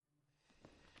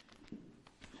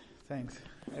Thanks,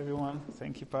 everyone.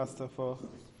 Thank you, Pastor,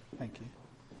 thank you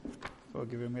for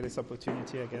giving me this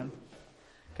opportunity again.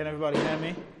 Can everybody hear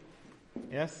me?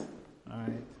 Yes? All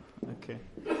right. Okay.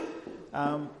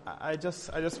 I just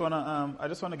want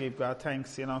to give God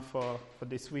thanks, for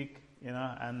this week,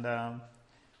 and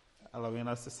allowing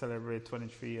us to celebrate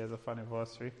 24 years of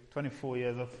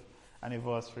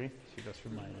anniversary. She just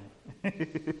reminded me.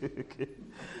 Okay.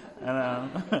 And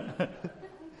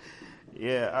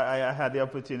I had the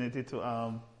opportunity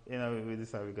to we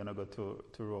decided we're gonna go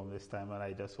to Rome this time, and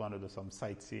I just wanted to do some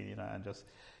sightseeing, and just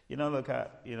look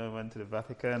at went to the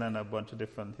Vatican and a bunch of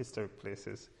different historic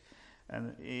places.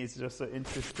 And it's just so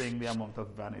interesting, the amount of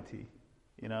vanity,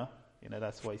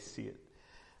 that's why I see it.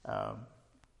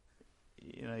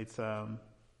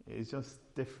 It's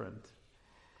just different.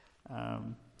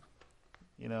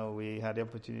 We had the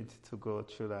opportunity to go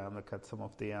through look at some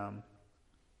of the,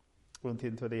 went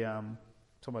into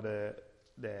some of the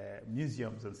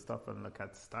museums and stuff, and look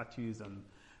at statues and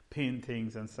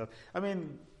paintings and stuff. I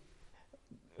mean,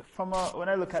 when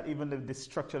I look at even the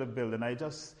structure of the building, I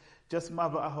just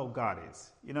marvel at how God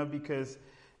is, because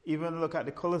even look at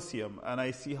the Colosseum and I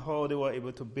see how they were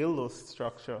able to build those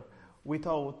structure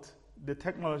without the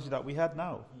technology that we had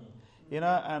now,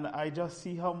 and I just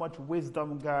see how much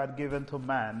wisdom God given to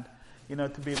man,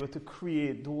 to be able to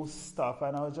create those stuff,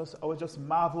 and I was just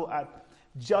marvel at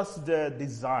just the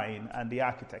design and the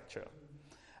architecture,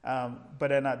 but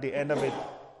then at the end of it,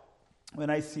 when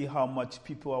I see how much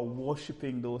people are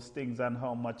worshiping those things and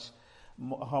how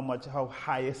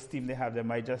high esteem they have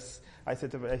them, I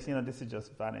said to myself, this is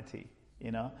just vanity,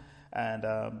 and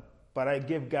but I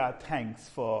give God thanks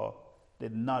for the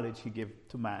knowledge He gave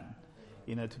to man,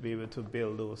 to be able to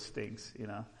build those things,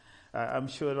 I'm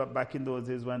sure that back in those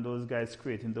days when those guys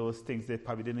creating those things, they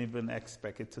probably didn't even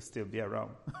expect it to still be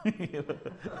around.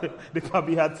 They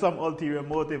probably had some ulterior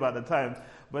motive at the time,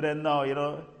 but then now,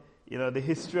 the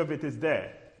history of it is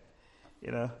there,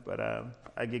 but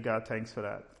I give God thanks for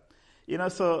that.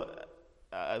 So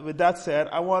with that said,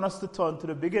 I want us to turn to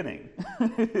the beginning,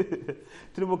 to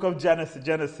the book of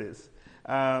Genesis.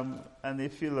 And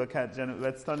if you look at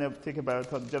let's take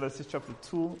about Genesis chapter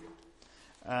 2,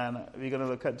 and we're going to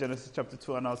look at Genesis chapter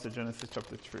 2 and also Genesis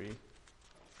chapter 3.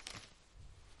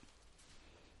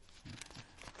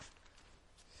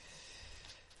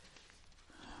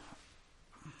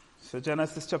 So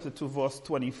Genesis chapter 2 verse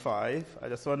 25. I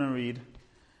just want to read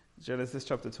Genesis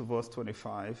chapter 2 verse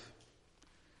 25.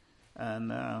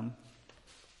 And I'm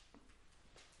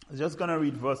just going to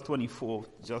read verse 24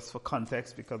 just for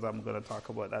context, because I'm going to talk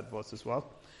about that verse as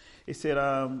well. It said,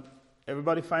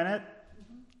 everybody find it?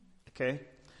 Okay.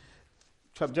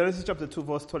 Genesis chapter 2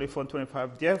 verse 24 and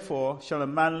 25. Therefore shall a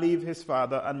man leave his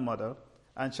father and mother,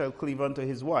 and shall cleave unto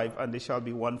his wife, and they shall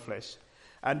be one flesh.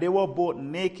 And they were both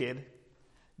naked,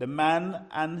 the man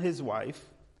and his wife,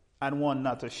 and were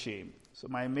not ashamed. So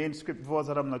my main script verse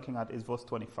that I'm looking at is verse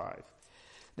 25.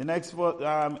 The next verse,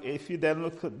 if you then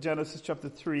look at Genesis chapter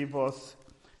 3, verse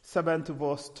 7 to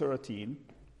verse 13.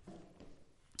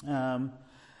 And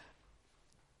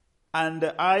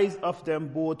the eyes of them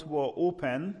both were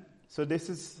open. So this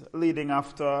is leading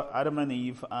after Adam and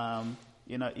Eve,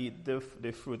 eat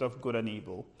the fruit of good and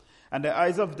evil. And the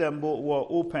eyes of them both were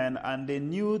open, and they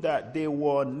knew that they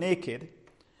were naked.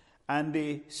 And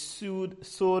they sewed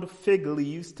fig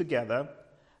leaves together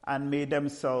and made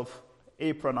themselves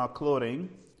apron or clothing.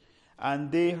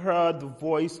 And they heard the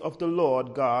voice of the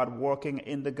Lord God walking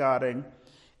in the garden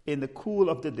in the cool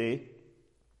of the day.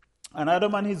 And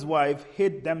Adam and his wife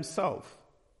hid themselves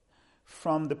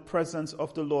from the presence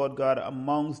of the Lord God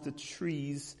amongst the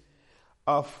trees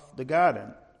of the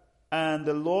garden. And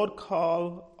the Lord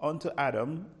called unto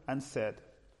Adam and said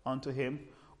unto him,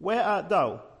 Where art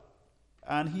thou?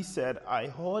 And he said, I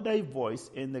heard thy voice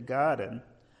in the garden,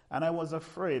 and I was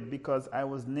afraid because I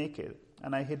was naked,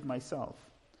 and I hid myself.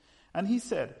 And he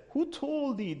said, Who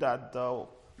told thee that thou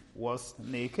wast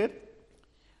naked?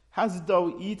 Hast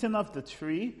thou eaten of the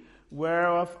tree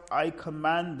whereof I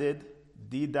commanded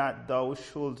thee that thou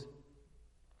shouldst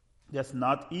just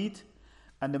not eat?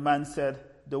 And the man said,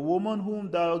 The woman whom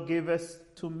thou givest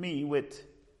to be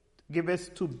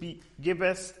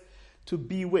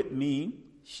with me,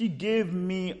 she gave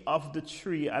me of the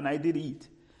tree, and I did eat.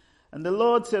 And the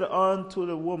Lord said unto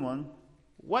the woman,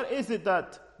 What is it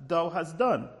that thou hast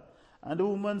done? And the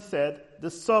woman said, The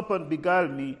serpent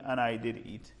beguiled me, and I did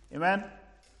eat. Amen?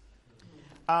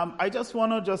 I just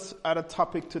want to add a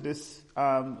topic to this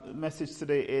message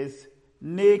today is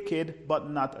naked but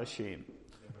not ashamed.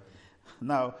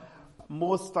 Now,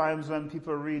 most times when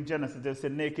people read Genesis, they say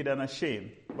naked and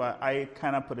ashamed. But I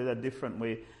kind of put it a different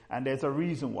way. And there's a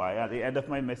reason why. At the end of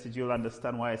my message, you'll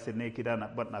understand why I say naked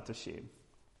but not ashamed.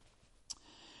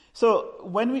 So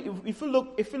if we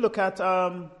look at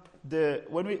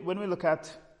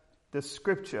the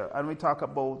scripture and we talk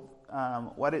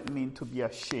about what it means to be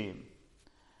ashamed,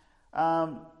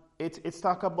 it's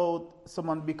talk about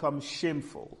someone become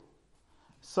shameful.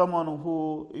 Someone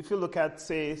who, if you look at,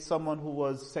 say, someone who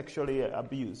was sexually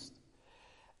abused,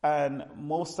 and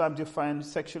most times you find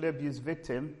sexually abused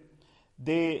victim,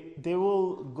 they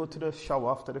will go to the shower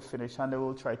after they finish and they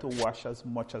will try to wash as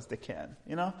much as they can,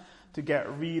 to get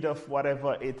rid of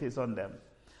whatever it is on them.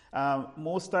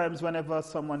 Most times whenever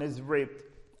someone is raped,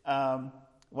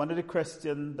 one of the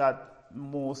questions that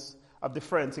most of the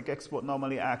forensic expert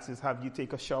normally asks is, have you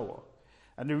take a shower?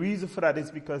 And the reason for that is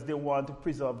because they want to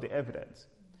preserve the evidence.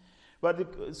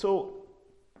 So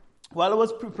while I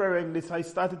was preparing this, I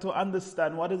started to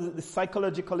understand what is the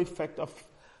psychological effect of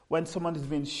when someone is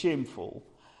being shameful,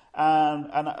 and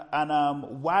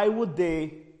why would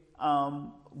they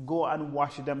go and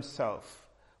wash themselves?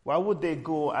 Why would they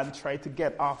go and try to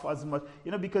get off as much?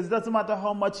 Because it doesn't matter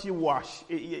how much you wash,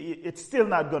 it's still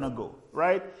not going to go,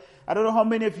 right? I don't know how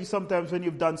many of you sometimes when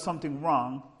you've done something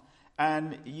wrong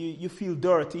and you feel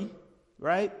dirty,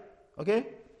 right? Okay?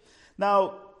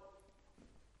 Now,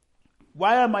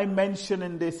 why am I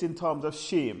mentioning this in terms of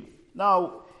shame?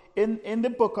 Now, in the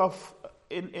book of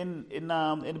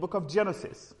the book of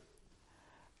Genesis,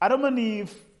 Adam and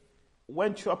Eve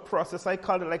went through a process. I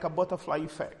call it like a butterfly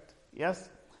effect. Yes?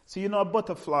 So a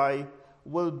butterfly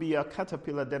will be a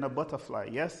caterpillar, then a butterfly.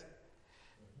 Yes?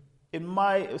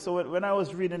 So when I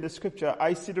was reading the scripture,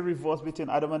 I see the reverse between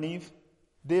Adam and Eve.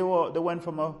 They went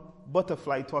from a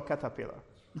butterfly to a caterpillar.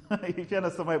 If you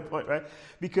understand my point, right?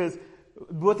 Because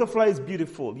butterfly is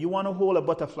beautiful. You want to hold a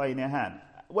butterfly in your hand.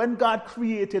 When God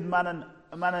created man and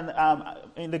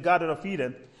in the Garden of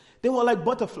Eden, they were like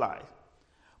butterflies.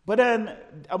 But then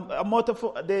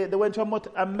they went through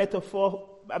a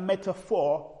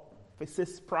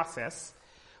metamorphosis process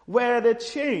where they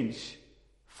changed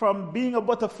from being a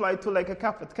butterfly to like a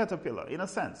caterpillar, in a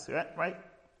sense, right?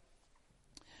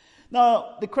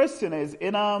 Now the question is,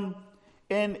 in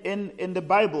the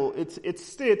Bible, it's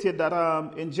stated that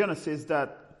in Genesis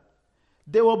that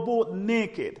they were both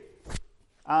naked,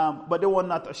 but they were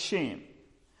not ashamed.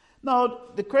 Now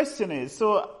the question is,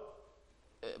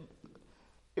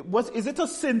 is it a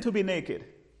sin to be naked?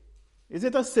 Is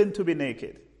it a sin to be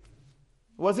naked?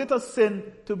 Was it a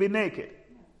sin to be naked?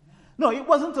 No, it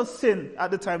wasn't a sin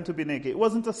at the time to be naked. It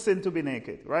wasn't a sin to be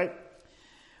naked, right?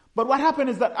 But what happened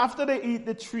is that after they eat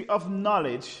the tree of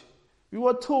knowledge, we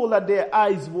were told that their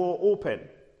eyes were open.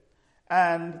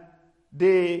 And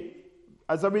they,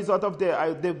 as a result of their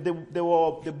eyes,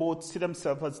 they both see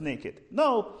themselves as naked.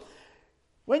 Now,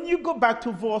 when you go back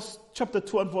to chapter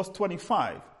 2 and verse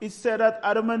 25, it said that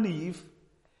Adam and Eve,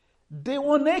 they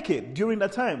were naked during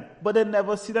that time, but they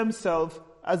never see themselves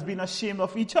as being ashamed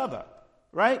of each other,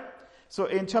 right? So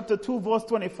in chapter 2, verse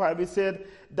 25, it said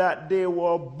that they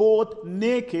were both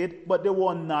naked, but they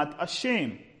were not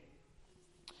ashamed.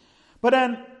 But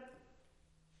then,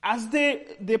 as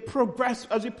we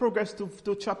progress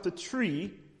to chapter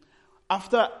 3,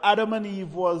 after Adam and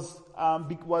Eve was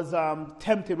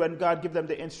tempted when God gave them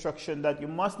the instruction that you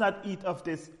must not eat of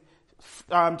this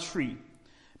tree,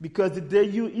 because the day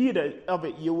you eat of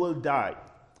it, you will die.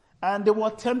 And they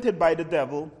were tempted by the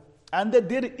devil, and they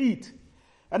did eat.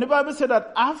 And the Bible said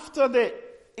that after they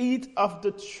eat of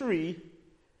the tree,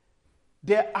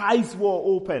 their eyes were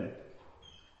open,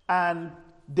 and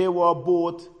they were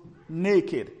both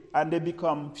naked, and they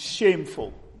become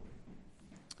shameful.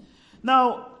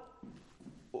 Now,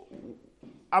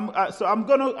 I'm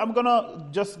gonna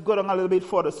just go down a little bit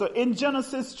further. So in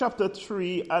Genesis chapter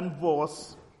 3 and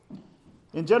verse,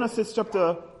 in Genesis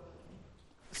chapter,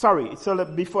 sorry. So let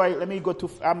me go to.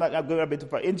 I'm going a bit too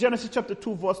far. In Genesis chapter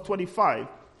 2 verse 25,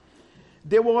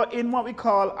 they were in what we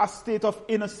call a state of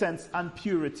innocence and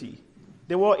purity.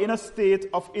 They were in a state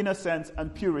of innocence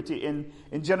and purity in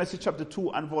Genesis chapter 2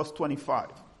 and verse 25.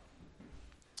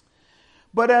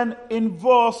 But then in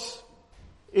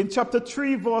chapter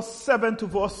 3 verse 7 to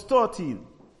verse 13,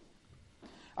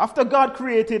 after God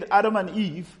created Adam and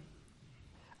Eve,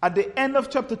 at the end of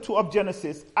chapter 2 of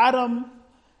Genesis, Adam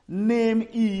named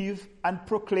Eve and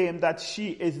proclaimed that she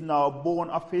is now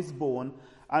bone of his bone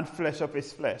and flesh of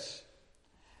his flesh.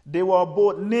 They were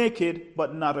both naked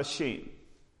but not ashamed.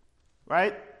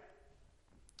 Right?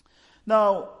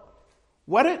 Now,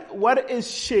 what is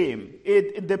shame?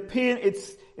 It's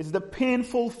the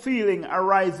painful feeling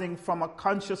arising from a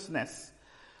consciousness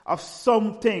of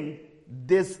something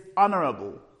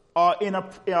dishonorable or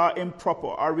improper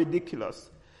or ridiculous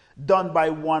done by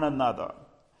one another.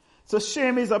 So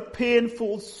shame is a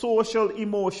painful social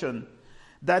emotion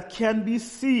that can be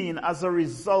seen as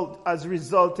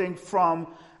resulting from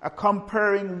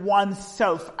comparing one's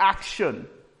self-action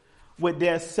with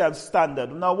their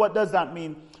self-standard. Now, what does that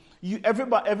mean? Every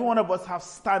one of us have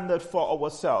standard for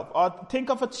ourselves. Or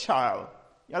think of a child.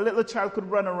 A little child could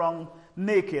run around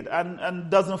naked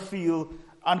and doesn't feel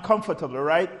uncomfortable,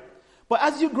 right? But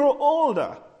as you grow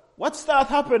older, what starts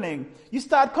happening? You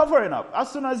start covering up.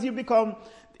 As soon as you become,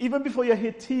 even before you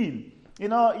hit teen,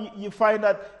 you find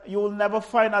that you will never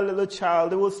find a little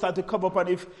child. They will start to cover up,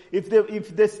 and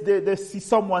if they see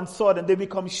someone saw them, they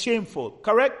become shameful.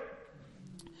 Correct?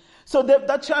 So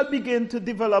that child begin to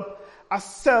develop a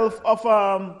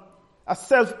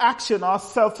self-action or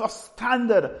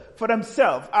self-standard for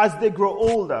themselves as they grow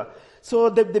older. So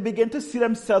they begin to see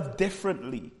themselves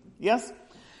differently. Yes?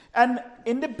 And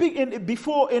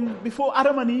before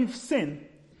Adam and Eve sinned,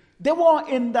 they were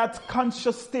in that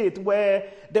conscious state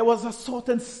where there was a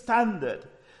certain standard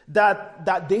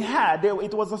that they had.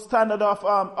 It was a standard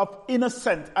of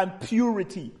innocence and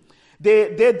purity.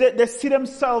 They see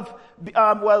themselves,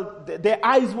 their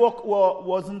eyes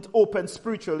wasn't open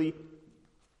spiritually,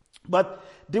 but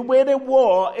the way they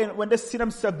were when they see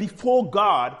themselves before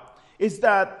God is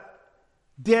that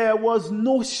there was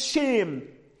no shame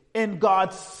in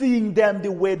God seeing them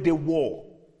the way they were.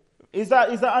 Is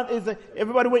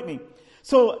everybody with me?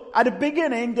 So at the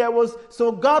beginning God was,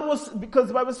 because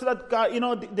the Bible said that God,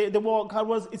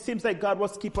 it seems like God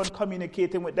was keep on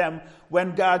communicating with them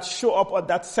when God showed up at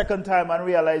that second time and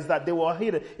realized that they were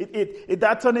hidden.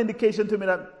 That's an indication to me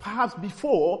that perhaps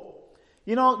before,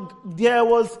 there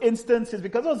was instances,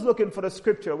 because I was looking for the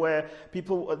scripture where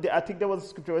I think there was a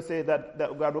scripture where say that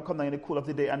God will come down in the cool of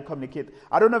the day and communicate.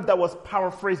 I don't know if that was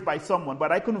paraphrased by someone,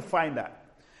 but I couldn't find that.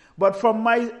 But from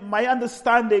my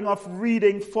understanding of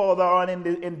reading further on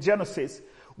in Genesis,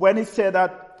 when it said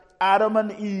that Adam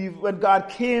and Eve, when God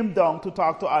came down to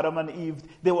talk to Adam and Eve,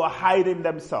 they were hiding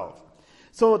themselves.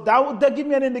 So that give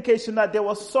me an indication that there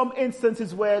was some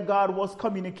instances where God was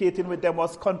communicating with them,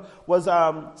 was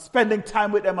spending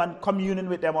time with them and communing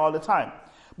with them all the time.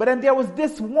 But then there was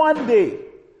this one day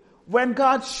when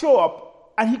God showed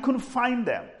up and he couldn't find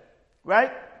them,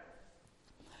 right?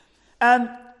 And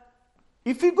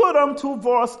if you go down to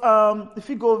verse, so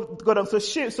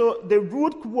the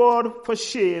root word for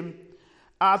shame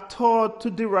are thought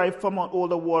to derive from an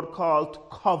older word called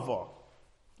cover,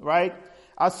 right?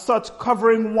 As such,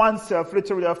 covering oneself,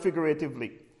 literally or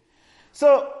figuratively.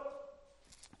 So,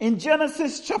 in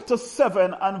Genesis chapter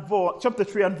 3 and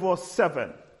verse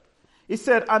 7, it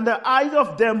said, and the eyes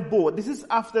of them both, this is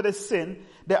after the sin,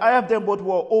 the eyes of them both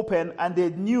were open, and they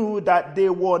knew that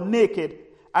they were naked,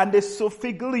 and they sewed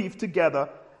fig leaf together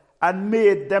and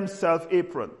made themselves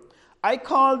apron. I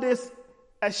call this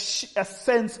a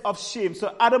sense of shame.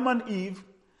 So Adam and Eve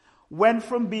went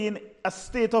from being a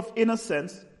state of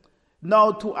innocence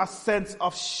now to a sense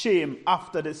of shame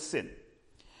after the sin.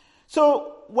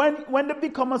 So when they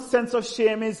become a sense of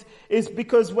shame is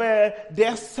because where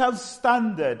their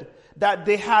self-standard that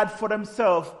they had for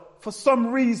themselves, for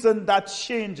some reason that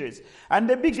changes. And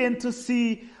they begin to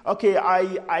see, okay,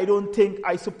 I don't think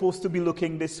I'm supposed to be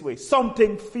looking this way.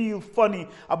 Something feels funny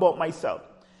about myself.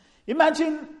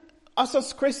 Imagine us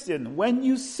as Christians, when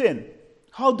you sin,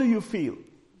 how do you feel?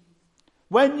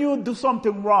 When you do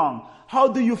something wrong, how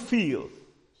do you feel?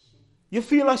 You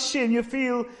feel ashamed, you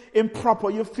feel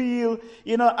improper, you feel,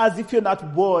 as if you're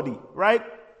not worthy, right?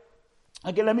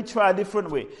 Okay, let me try a different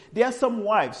way. There are some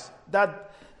wives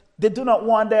that they do not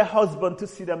want their husband to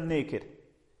see them naked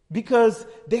because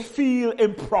they feel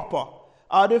improper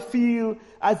or they feel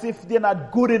as if they're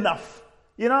not good enough,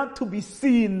 to be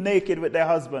seen naked with their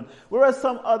husband. Whereas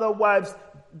some other wives,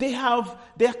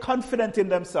 they're confident in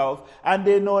themselves and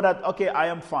they know that, okay, I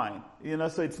am fine,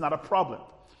 so it's not a problem.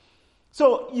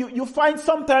 So you find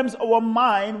sometimes our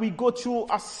mind, we go through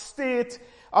a state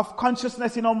of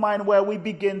consciousness in our mind where we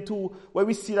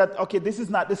see that, okay, this is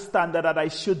not the standard that I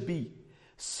should be.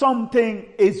 Something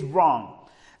is wrong.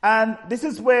 And this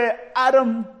is where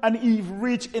Adam and Eve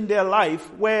reach in their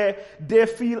life, where they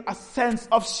feel a sense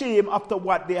of shame after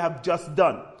what they have just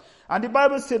done. And the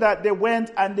Bible says that they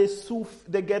went and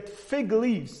they get fig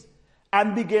leaves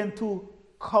and began to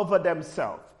cover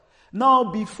themselves.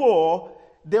 Now before,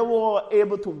 they were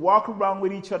able to walk around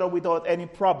with each other without any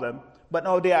problem, but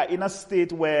now they are in a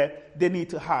state where they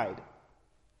need to hide.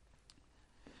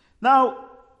 Now,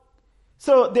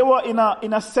 So they were in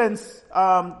a sense, they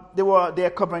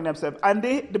are covering themselves. And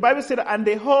the Bible said, and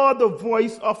they heard the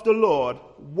voice of the Lord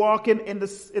walking in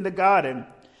the garden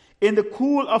in the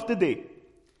cool of the day.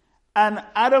 And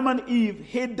Adam and Eve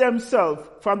hid themselves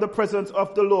from the presence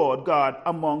of the Lord God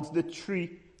amongst the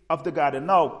tree of the garden.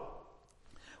 Now,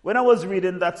 when I was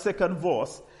reading that second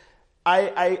verse,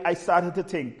 I started to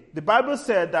think. The Bible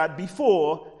said that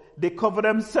before they covered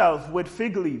themselves with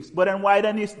fig leaves, but then why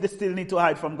then they still need to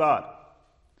hide from God?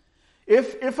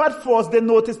 If at first they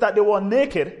noticed that they were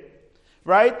naked,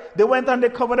 right? They went and they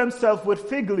covered themselves with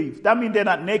fig leaves. That means they're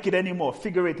not naked anymore,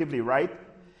 figuratively, right?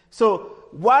 So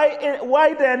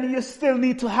why then you still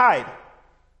need to hide?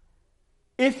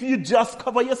 If you just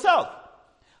cover yourself.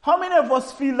 How many of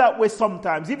us feel that way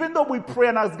sometimes? Even though we pray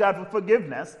and ask God for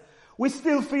forgiveness, we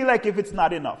still feel like if it's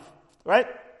not enough, right?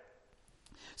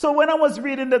 So when I was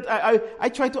reading that, I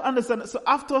tried to understand. So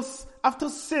after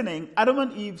sinning, Adam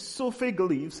and Eve sewed fig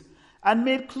leaves and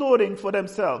made clothing for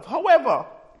themselves. However,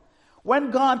 when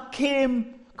God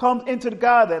comes into the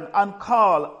garden and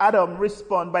called, Adam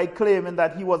responded by claiming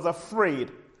that he was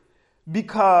afraid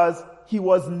because he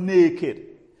was naked.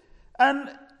 And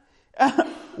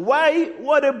why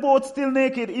were they both still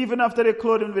naked even after they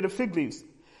clothed him with the fig leaves?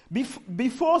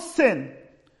 Before sin,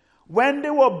 when they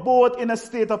were both in a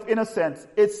state of innocence,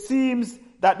 it seems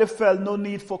that they felt no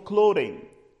need for clothing.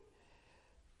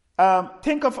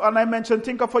 Think of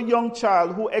a young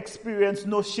child who experienced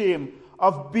no shame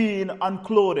of being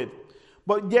unclothed.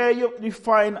 But there you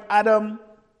find Adam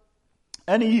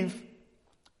and Eve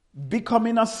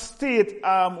becoming a state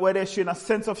where they're showing a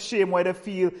sense of shame, where they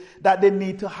feel that they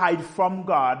need to hide from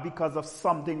God because of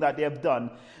something that they have done.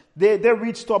 They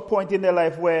reach to a point in their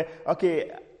life where,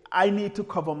 okay, I need to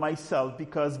cover myself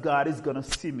because God is going to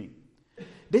see me.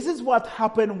 This is what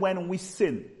happened when we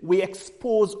sin. We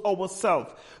expose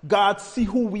ourselves. God see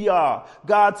who we are.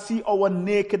 God see our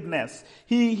nakedness.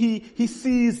 He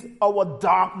sees our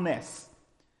darkness.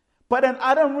 But then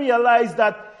Adam realized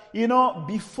that,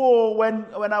 before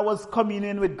when I was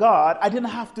communing with God, I didn't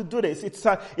have to do this.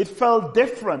 It felt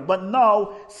different. But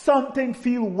now something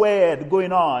feels weird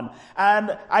going on.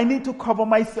 And I need to cover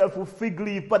myself with fig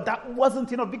leaf. But that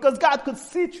wasn't enough because God could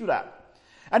see through that.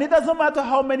 And it doesn't matter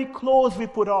how many clothes we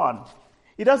put on.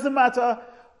 It doesn't matter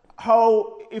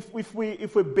how, if we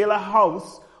build a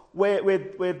house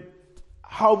with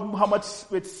how much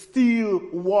with steel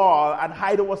wall and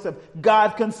hide ourselves, God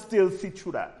can still see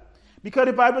through that. Because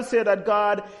the Bible says that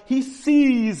God, He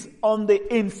sees on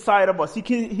the inside of us.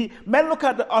 Men look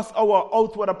at us, our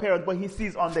outward appearance, but He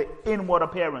sees on the inward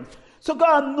appearance. So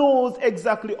God knows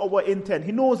exactly our intent.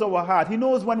 He knows our heart. He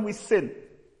knows when we sin.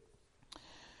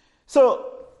 So,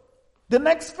 the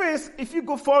next phase, if you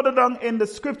go further down in the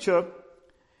scripture,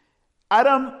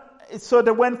 so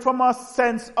they went from a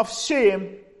sense of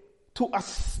shame to a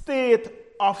state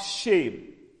of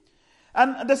shame.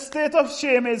 And the state of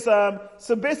shame is, so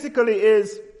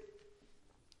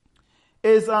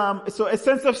a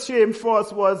sense of shame for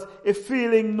us was a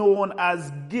feeling known as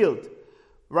guilt,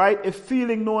 right? A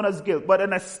feeling known as guilt. But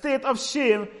in a state of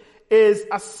shame is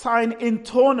a sign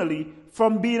internally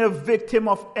from being a victim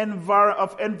of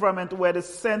environment where the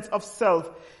sense of self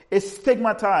is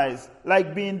stigmatized,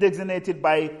 like being designated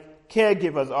by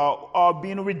caregivers or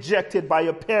being rejected by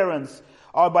your parents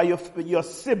or by your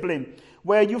sibling,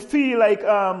 where you feel like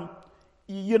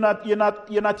you're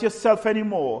not yourself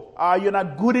anymore, or you're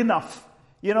not good enough.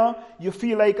 You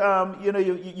feel like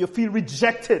you feel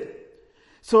rejected.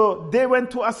 So they went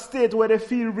to a state where they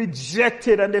feel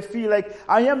rejected and they feel like,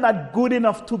 I am not good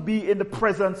enough to be in the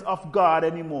presence of God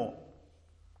anymore.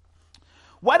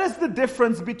 What is the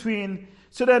difference between,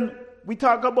 so then we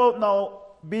talk about now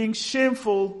being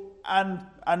shameful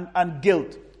and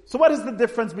guilt. So what is the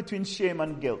difference between shame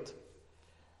and guilt?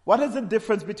 What is the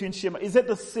difference between shame? Is it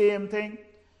the same thing?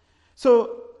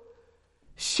 So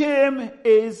shame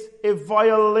is a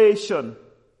violation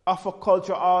of a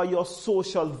culture or your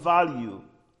social value.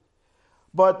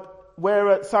 But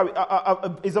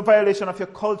is a violation of your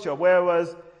culture,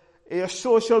 whereas your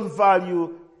social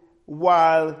value,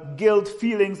 while guilt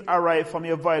feelings arise from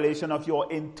your violation of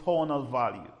your internal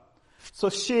value. So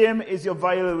shame is your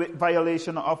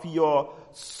violation of your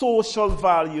social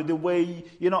value, the way,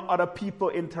 other people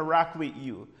interact with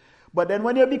you. But then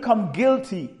when you become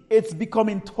guilty, it's become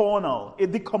internal.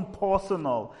 It becomes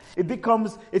personal.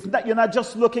 You're not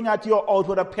just looking at your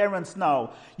outward appearance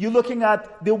now. You're looking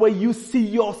at the way you see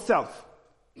yourself.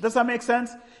 Does that make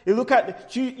sense?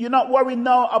 You're not worried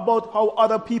now about how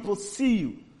other people see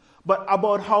you. but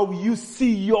about how you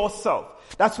see yourself.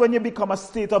 That's when you become a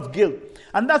state of guilt.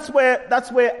 And that's where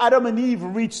Adam and Eve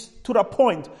reached to the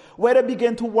point where they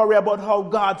begin to worry about how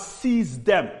God sees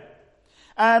them.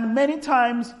 And many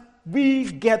times we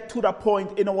get to the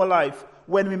point in our life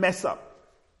when we mess up.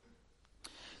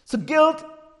 So guilt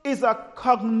is a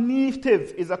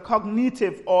cognitive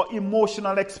or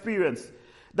emotional experience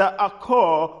that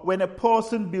occur when a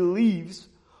person believes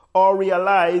or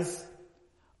realizes,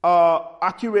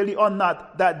 accurately or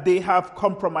not, that they have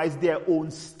compromised their own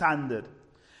standard.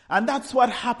 And that's what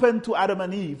happened to Adam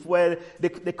and Eve, where they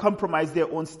compromised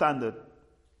their own standard.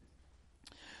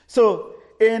 So,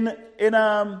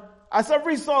 as a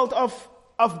result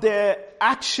of their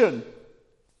action,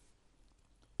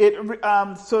 there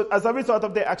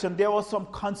were some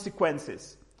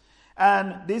consequences.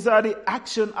 And these are the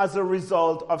action as a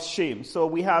result of shame. So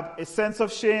we have a sense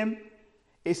of shame,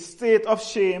 a state of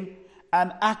shame,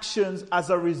 and actions as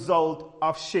a result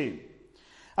of shame.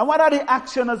 And what are the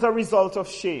actions as a result of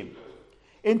shame?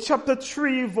 In chapter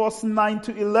 3, verse 9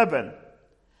 to 11,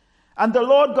 and the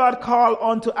Lord God called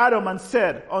unto Adam and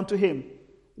said unto him,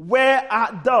 Where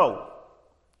art thou?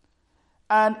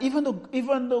 And even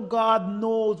though God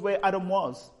knows where Adam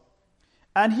was,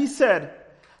 and he said,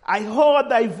 I heard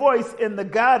thy voice in the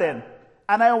garden,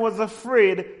 and I was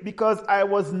afraid because I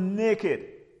was naked,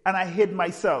 and I hid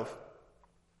myself.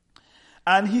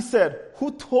 And he said,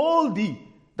 Who told thee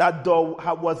that thou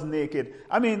was naked?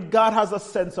 I mean, God has a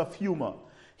sense of humor.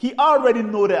 He already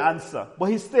know the answer, but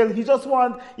he just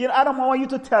want, Adam, I want you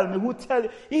to tell me.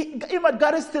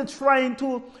 God is still trying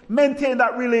to maintain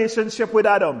that relationship with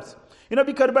Adams.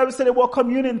 Because the Bible said they were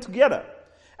communing together.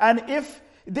 And if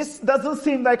this doesn't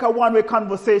seem like a one-way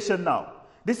conversation now,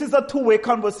 this is a two-way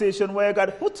conversation where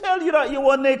God, who tell you that you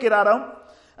were naked, Adam?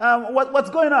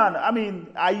 What's going on? I mean,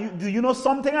 do you know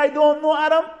something I don't know,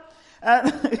 Adam?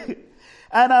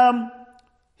 And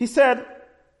he said,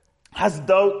 Hast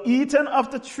thou eaten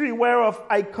of the tree whereof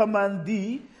I command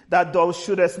thee that thou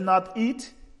shouldest not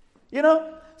eat?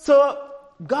 So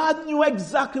God knew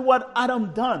exactly what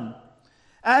Adam done.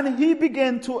 And he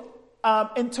began to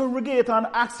interrogate and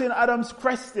asking Adam's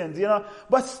questions,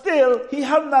 but still he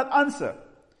have not answered.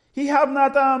 He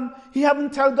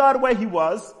haven't tell God where he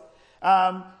was.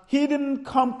 He didn't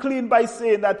come clean by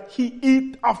saying that he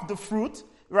eat of the fruit,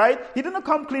 right? He didn't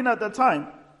come clean at the time.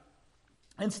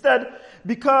 Instead,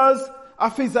 because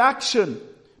of his action,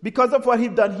 because of what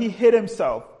he'd done, he hid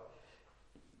himself.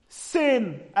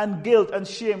 Sin and guilt and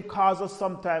shame cause us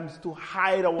sometimes to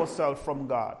hide ourselves from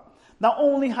God. Not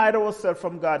only hide ourselves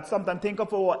from God, sometimes think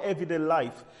of our everyday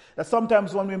life. That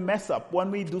sometimes when we mess up, when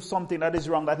we do something that is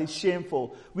wrong, that is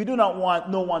shameful, we do not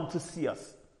want no one to see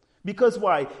us. Because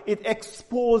why? It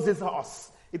exposes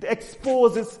us. It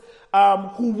exposes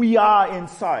who we are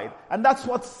inside. And that's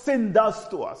what sin does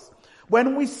to us.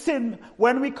 When we sin,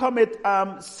 when we commit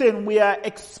sin, we are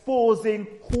exposing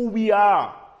who we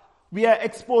are. We are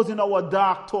exposing our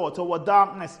dark thoughts, our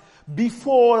darkness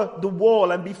before the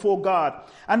world and before God.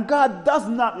 And God does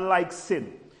not like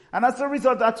sin. And as a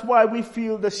result, that's why we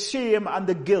feel the shame and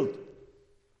the guilt.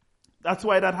 That's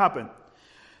why that happened.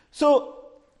 So,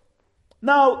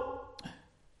 now,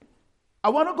 I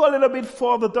want to go a little bit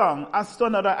further down as to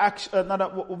another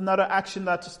action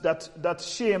that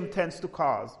shame tends to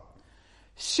cause.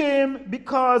 Shame,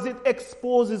 because it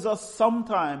exposes us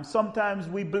sometimes. Sometimes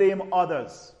we blame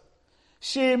others.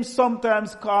 Shame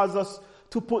sometimes causes us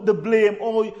to put the blame,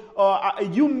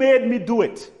 you made me do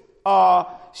it.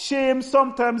 Shame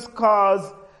sometimes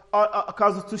causes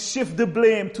us to shift the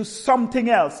blame to something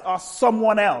else or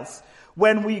someone else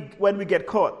when we get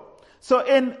caught. So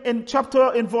in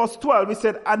verse 12, we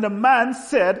said, and the man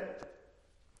said,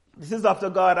 this is after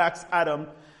God asked Adam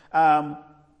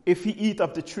if he eat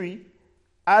of the tree.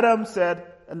 Adam said,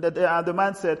 and the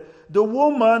man said, the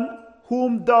woman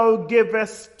whom thou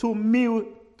gavest to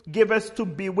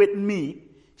be with me,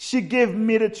 she gave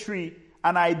me the tree,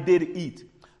 and I did eat.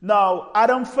 Now,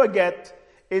 Adam forget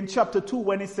in chapter 2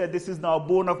 when he said, this is now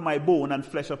bone of my bone and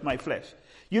flesh of my flesh.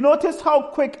 You notice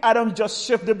how quick Adam just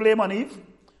shift the blame on Eve?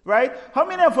 Right? How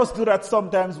many of us do that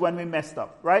sometimes when we messed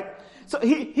up? Right? So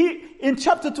he in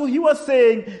chapter 2, he was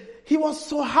saying, he was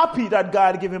so happy that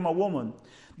God gave him a woman.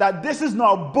 That this is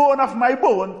now bone of my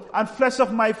bone and flesh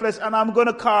of my flesh, and I'm going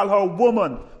to call her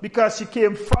woman because she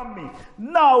came from me.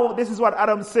 Now, this is what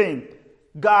Adam's saying.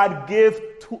 God gave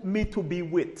me to be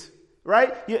with.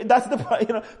 Right? That's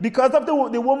the because of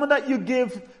the woman that you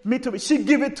give me to be, she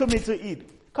gave it to me to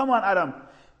eat. Come on, Adam.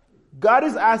 God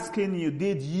is asking you,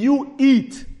 did you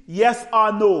eat? Yes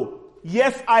or no?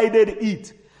 Yes, I did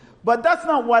eat. But that's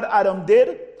not what Adam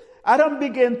did. Adam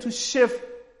began to shift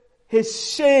his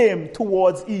shame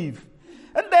towards Eve.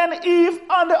 And then Eve,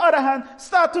 on the other hand,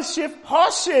 start to shift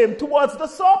her shame towards the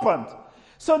serpent.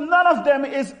 So none of them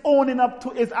is owning up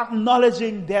to, is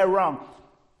acknowledging their wrong.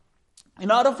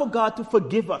 In order for God to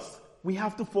forgive us, we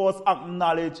have to first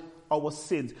acknowledge our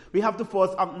sins. We have to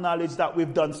first acknowledge that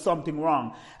we've done something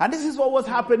wrong. And this is what was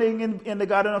happening in the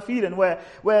Garden of Eden,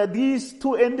 where these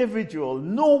two individuals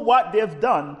know what they've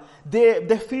done.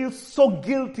 They feel so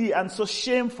guilty and so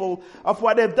shameful of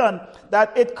what they've done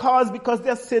that it caused, because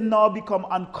their sin now become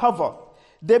uncovered,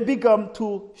 they begin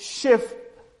to shift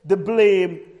the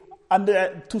blame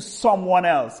to someone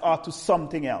else or to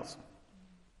something else.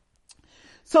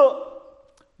 So,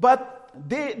 but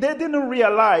they didn't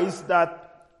realize that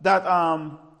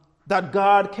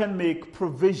God can make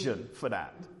provision for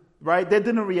that, right? They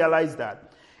didn't realize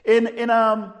that.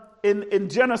 In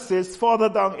Genesis, further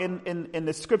down in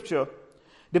the scripture,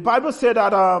 the Bible said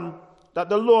that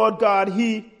the Lord God,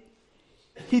 he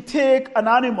take an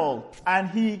animal and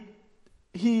he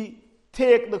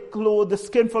take the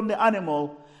skin from the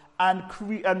animal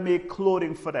and make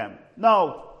clothing for them.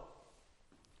 Now,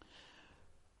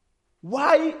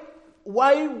 why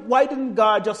didn't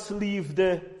God just leave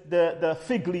the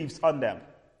fig leaves on them?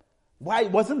 Why?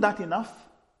 Wasn't that enough?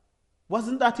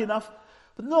 Wasn't that enough?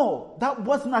 But no, that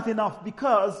was not enough,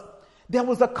 because there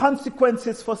was a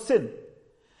consequences for sin.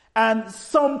 And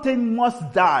something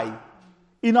must die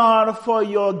in order for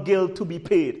your guilt to be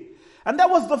paid. And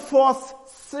that was the first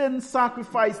sin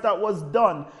sacrifice that was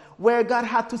done, where God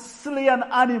had to slay an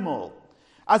animal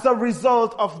as a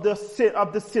result of the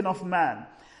sin of man.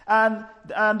 And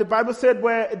the Bible said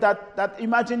that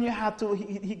imagine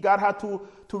God had to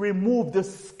remove the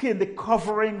skin, the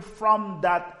covering from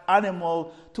that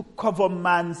animal to cover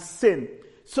man's sin,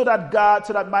 so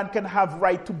that man can have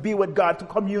right to be with God, to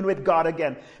commune with God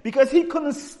again, because he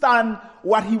couldn't stand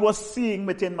what he was seeing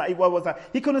within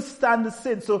he couldn't stand the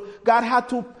sin. So God had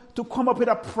to come up with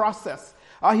a process,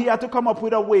 or he had to come up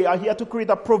with a way, or he had to create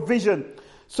a provision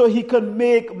so he could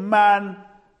make man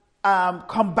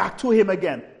come back to him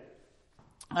again.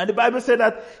 And the Bible said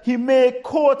that he made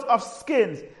coats of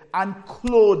skins and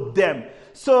clothed them.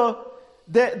 So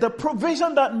the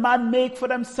provision that man made for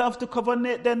themselves to cover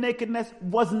their nakedness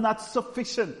was not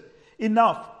sufficient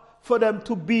enough for them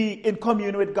to be in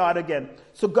communion with God again.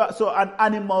 So an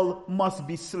animal must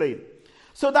be slain.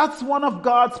 So that's one of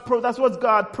God's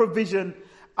provision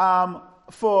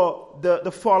for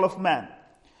the fall of man.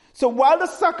 So while the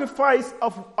sacrifice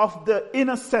of the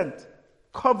innocent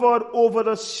covered over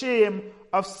the shame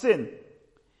of sin,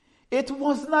 it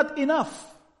was not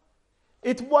enough.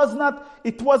 It was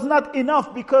not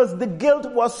enough, because the guilt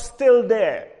was still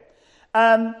there.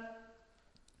 And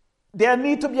there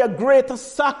need to be a greater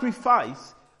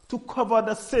sacrifice to cover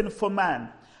the sin for man.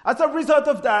 As a result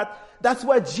of that, that's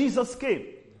why Jesus came.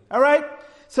 All right?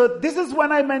 So this is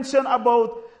when I mentioned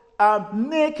about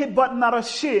naked but not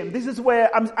ashamed. This is where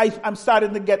I'm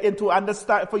starting to get into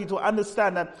for you to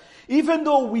understand that even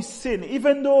though we sin,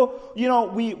 even though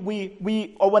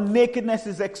our nakedness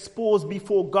is exposed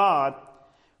before God,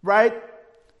 right?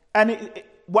 And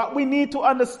what we need to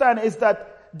understand is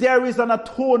that there is an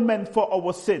atonement for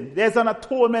our sin. There's an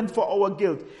atonement for our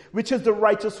guilt, which is the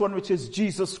righteous one, which is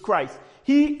Jesus Christ.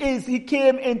 He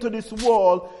came into this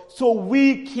world so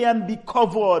we can be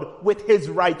covered with his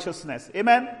righteousness.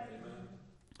 Amen?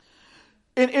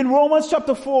 In Romans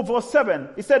chapter 4 verse 7,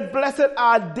 it said, "Blessed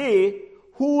are they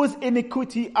whose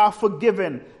iniquity are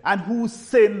forgiven and whose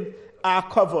sin are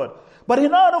covered." But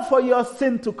in order for your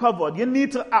sin to cover, you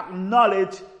need to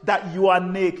acknowledge that you are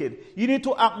naked. You need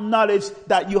to acknowledge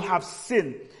that you have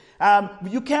sinned.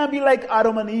 You can't be like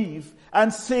Adam and Eve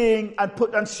and saying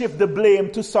and shift the blame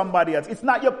to somebody else. It's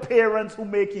not your parents who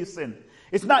make you sin.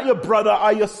 It's not your brother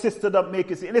or your sister that make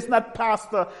you sin. It's not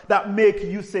pastor that make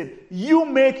you sin. You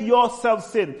make yourself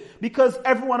sin, because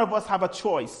every one of us have a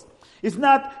choice. It's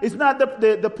not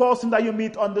the person that you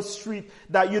meet on the street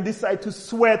that you decide to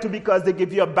swear to because they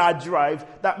give you a bad drive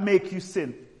that make you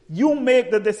sin. You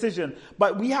make the decision,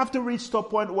 but we have to reach to a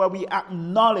point where we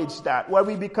acknowledge that, where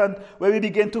we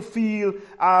begin to feel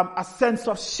a sense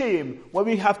of shame, where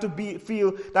we have to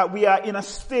feel that we are in a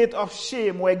state of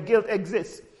shame where guilt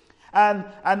exists, and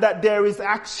that there is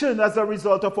action as a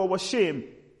result of our shame.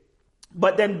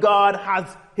 But then God has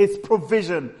his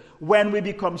provision when we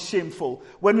become shameful,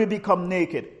 when we become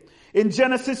naked. In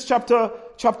Genesis chapter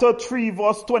 3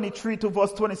 verse 23 to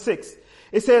verse 26,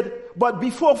 it said, "But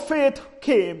before faith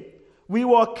came, we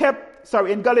were kept,"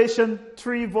 in Galatians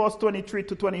 3 verse 23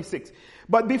 to 26.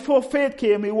 "But before faith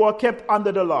came, we were kept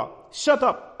under the law, shut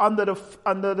up unto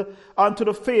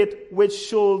the faith which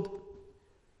should,"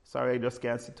 Sorry, I just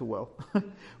can't see too well.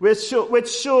 which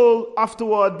shall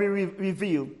afterward be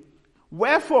revealed.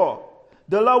 Wherefore,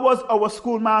 the law was our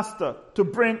schoolmaster to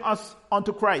bring us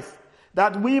unto Christ,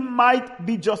 that we might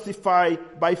be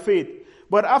justified by faith.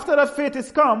 But after that faith is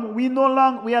come, we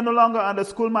are no longer under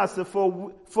schoolmaster,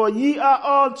 for ye are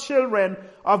all children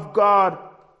of God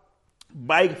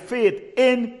by faith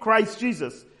in Christ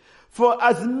Jesus. For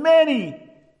as many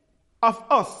of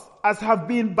us as have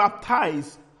been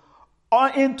baptized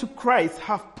into Christ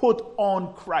have put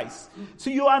on Christ. So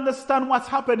you understand what's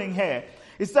happening here.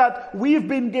 It's that we've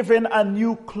been given a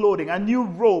new clothing, a new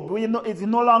robe. It's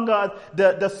no longer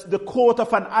the coat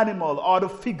of an animal or the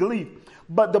fig leaf,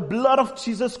 but the blood of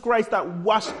Jesus Christ that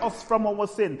washed us from our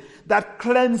sin, that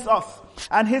cleansed us,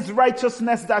 and his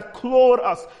righteousness that clothed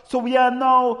us. So we have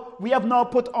now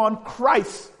put on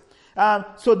Christ.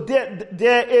 So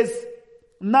there is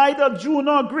neither Jew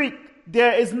nor Greek.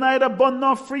 There is neither bond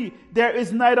nor free. There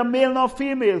is neither male nor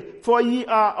female. For ye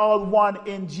are all one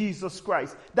in Jesus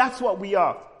Christ. That's what we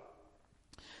are.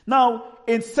 Now,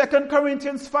 in 2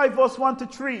 Corinthians 5 verse 1 to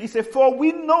 3, it says, for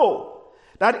we know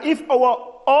that if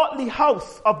our earthly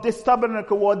house of this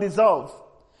tabernacle were dissolved,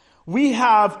 we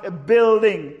have a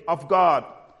building of God,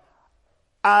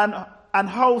 and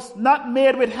house not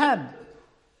made with hand,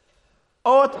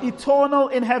 earth eternal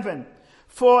in heaven.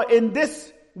 For in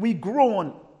this we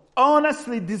groan,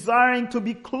 earnestly desiring to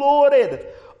be clothed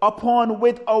upon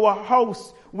with our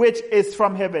house which is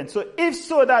from heaven. So if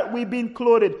so that we been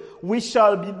clothed, we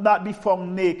shall not be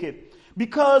found naked.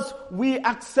 Because we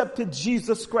accepted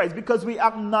Jesus Christ, because we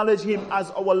acknowledge him as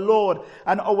our Lord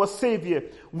and our Savior,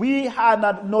 we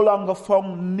are no longer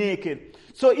found naked.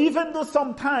 So even though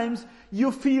sometimes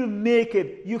you feel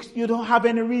naked, you don't have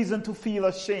any reason to feel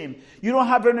ashamed. You don't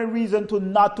have any reason to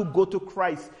not to go to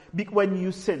Christ when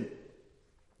you sin,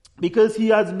 because he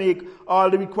has made all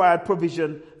the required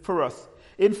provision for us.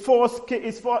 In 1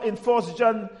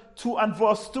 John 2 and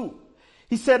verse 2,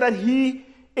 he said that he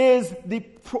is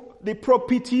the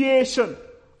propitiation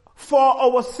for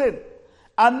our sin,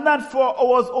 and not for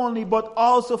ours only, but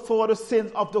also for the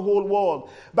sins of the whole world.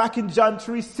 Back in John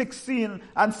 3:16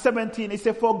 and 17, he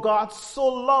said, for God so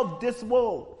loved this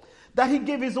world that he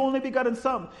gave his only begotten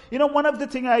son. You know, one of the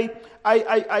things I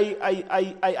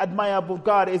admire about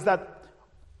God is that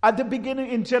at the beginning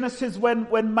in Genesis,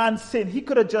 when man sinned, he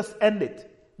could have just ended,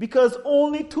 because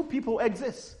only two people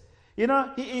exist. You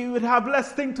know, he would have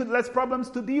less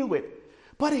problems to deal with.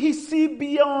 But he see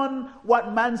beyond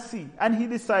what man see, and he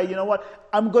decide, you know what,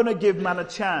 I'm going to give man a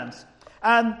chance.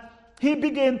 And he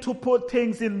began to put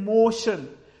things in motion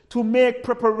to make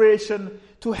preparation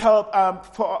to help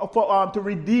to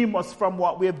redeem us from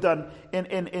what we have done in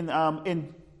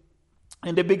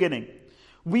the beginning.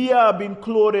 We are being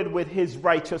clothed with his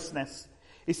righteousness.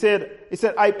 He said,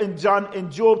 in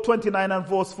Job 29 and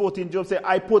verse 14, Job said,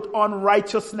 I put on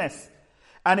righteousness,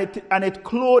 and it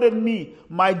clothed me.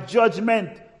 My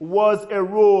judgment was a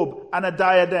robe and a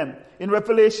diadem. In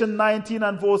Revelation 19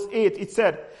 and verse 8, it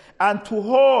said, and to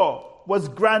her was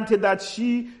granted that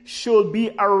she should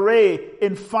be arrayed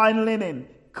in fine linen,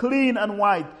 clean and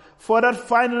white. For that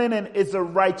fine linen is the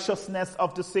righteousness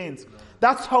of the saints.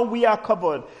 That's how we are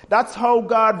covered. That's how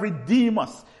God redeemed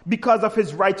us, because of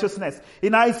his righteousness.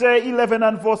 In Isaiah 11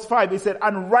 and verse 5, he said,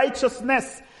 and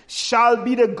righteousness shall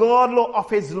be the girdle of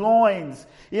his loins,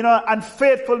 and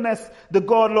faithfulness the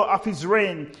girdle of his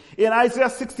reign. In Isaiah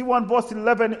 61 verse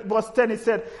 11, verse 10, he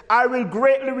said, I will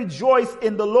greatly rejoice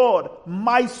in the Lord.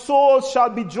 My soul shall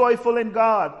be joyful in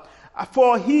God,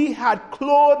 for he had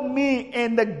clothed me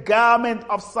in the garment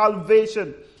of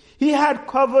salvation. He had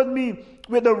covered me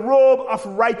with a robe of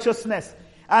righteousness,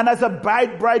 and as a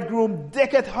bridegroom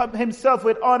decketh himself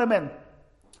with ornament,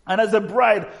 and as a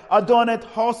bride adorneth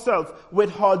herself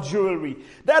with her jewelry.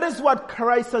 That is what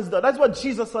Christ has done. That's what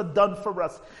Jesus has done for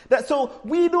us. So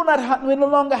we no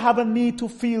longer have a need to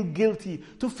feel guilty,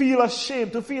 to feel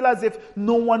ashamed, to feel as if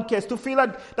no one cares, to feel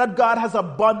like that God has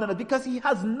abandoned us, because he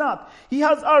has not. He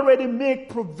has already made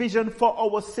provision for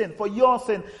our sin, for your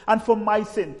sin and for my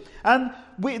sin. And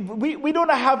we don't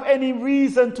have any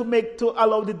reason to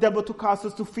allow the devil to cause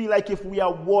us to feel like if we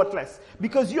are worthless,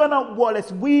 because you are not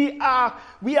worthless. We are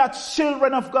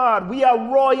children of God. We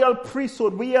are royal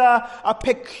priesthood. We are a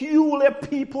peculiar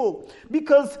people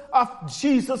because of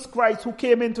Jesus Christ, who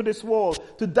came into this world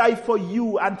to die for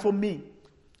you and for me.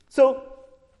 So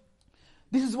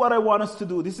this is what I want us to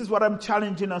do. This is what I'm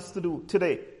challenging us to do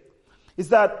today, is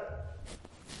that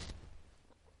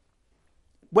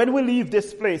when we leave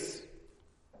this place,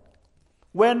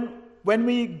 when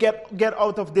we get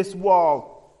out of this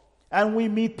wall and we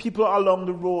meet people along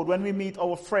the road, when we meet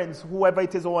our friends, whoever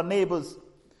it is, our neighbors,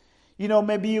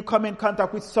 Maybe you come in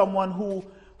contact with someone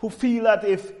who feel that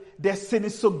if their sin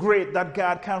is so great that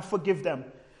God can't forgive them.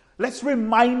 Let's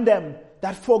remind them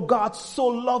that for God so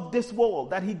loved this world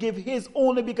that he gave his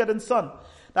only begotten Son,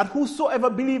 that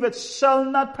whosoever believeth shall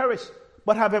not perish,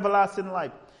 but have everlasting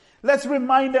life. Let's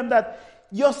remind them that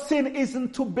your sin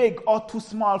isn't too big or too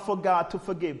small for God to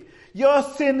forgive. Your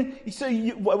sin,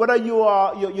 whether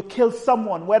you kill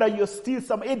someone, whether you steal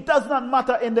someone, it does not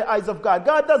matter in the eyes of God.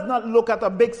 God does not look at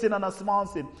a big sin and a small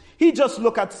sin. He just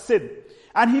looks at sin.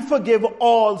 And he forgave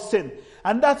all sin.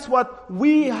 And that's what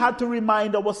we had to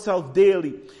remind ourselves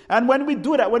daily. And when we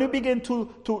do that, when we begin to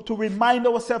remind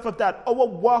ourselves of that, our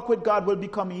walk with God will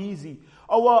become easy.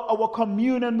 Our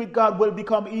communion with God will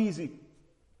become easy.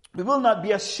 We will not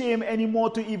be ashamed anymore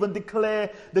to even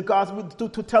declare the gospel,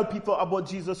 to tell people about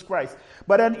Jesus Christ.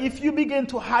 But then if you begin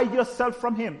to hide yourself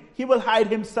from him, he will hide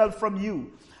himself from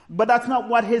you. But that's not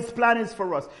what his plan is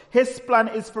for us. His plan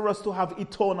is for us to have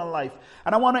eternal life.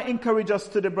 And I want to encourage us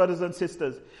to the brothers and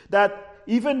sisters that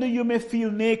even though you may feel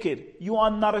naked, you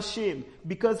are not ashamed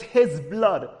because his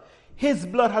blood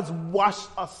has washed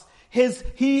us.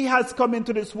 He has come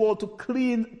into this world to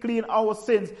clean our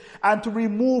sins and to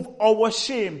remove our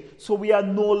shame, so we are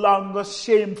no longer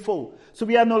shameful. So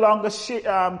we are no longer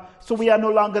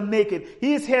naked.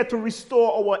 He is here to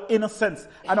restore our innocence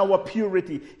and our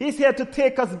purity. He's here to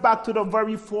take us back to the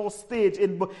very first stage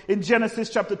in Genesis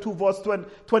chapter 2 verse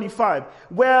 25,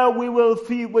 where we will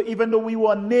feel, even though we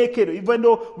were naked, even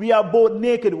though we are both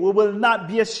naked, we will not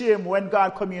be ashamed when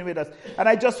God comes with us. And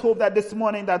I just hope that this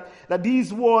morning that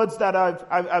these words that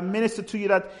I've ministered to you,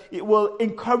 that it will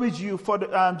encourage you for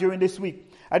during this week.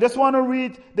 I just want to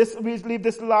leave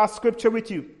this last scripture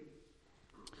with you.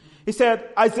 He said,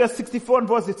 Isaiah 64 and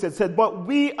verse 6 said, but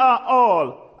we are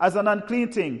all as an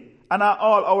unclean thing, and are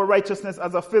all our righteousness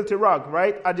as a filthy rag,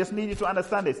 right? I just need you to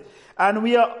understand this. And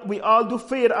we all do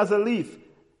fade as a leaf,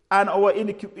 and our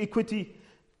iniquities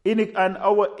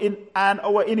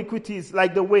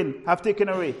like the wind have taken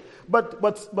away.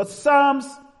 But Psalms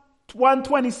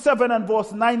 127 and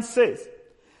verse 9 says,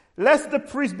 lest the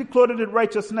priest be clothed in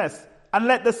righteousness, and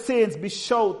let the saints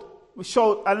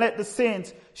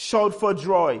shout for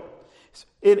joy.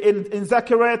 In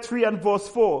Zechariah 3 and verse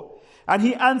 4, and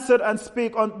he answered and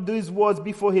spake on these words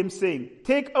before him, saying,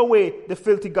 take away the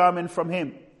filthy garment from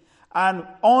him. And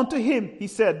unto him he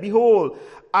said, behold,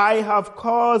 I have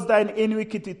caused thine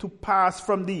iniquity to pass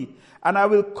from thee, and I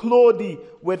will clothe thee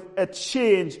with a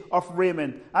change of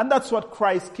raiment. And that's what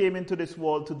Christ came into this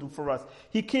world to do for us.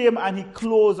 He came and he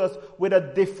clothes us with a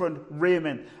different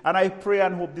raiment. And I pray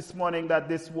and hope this morning that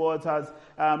this word has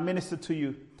ministered to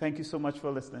you. Thank you so much for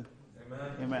listening.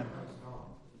 Amen. Amen.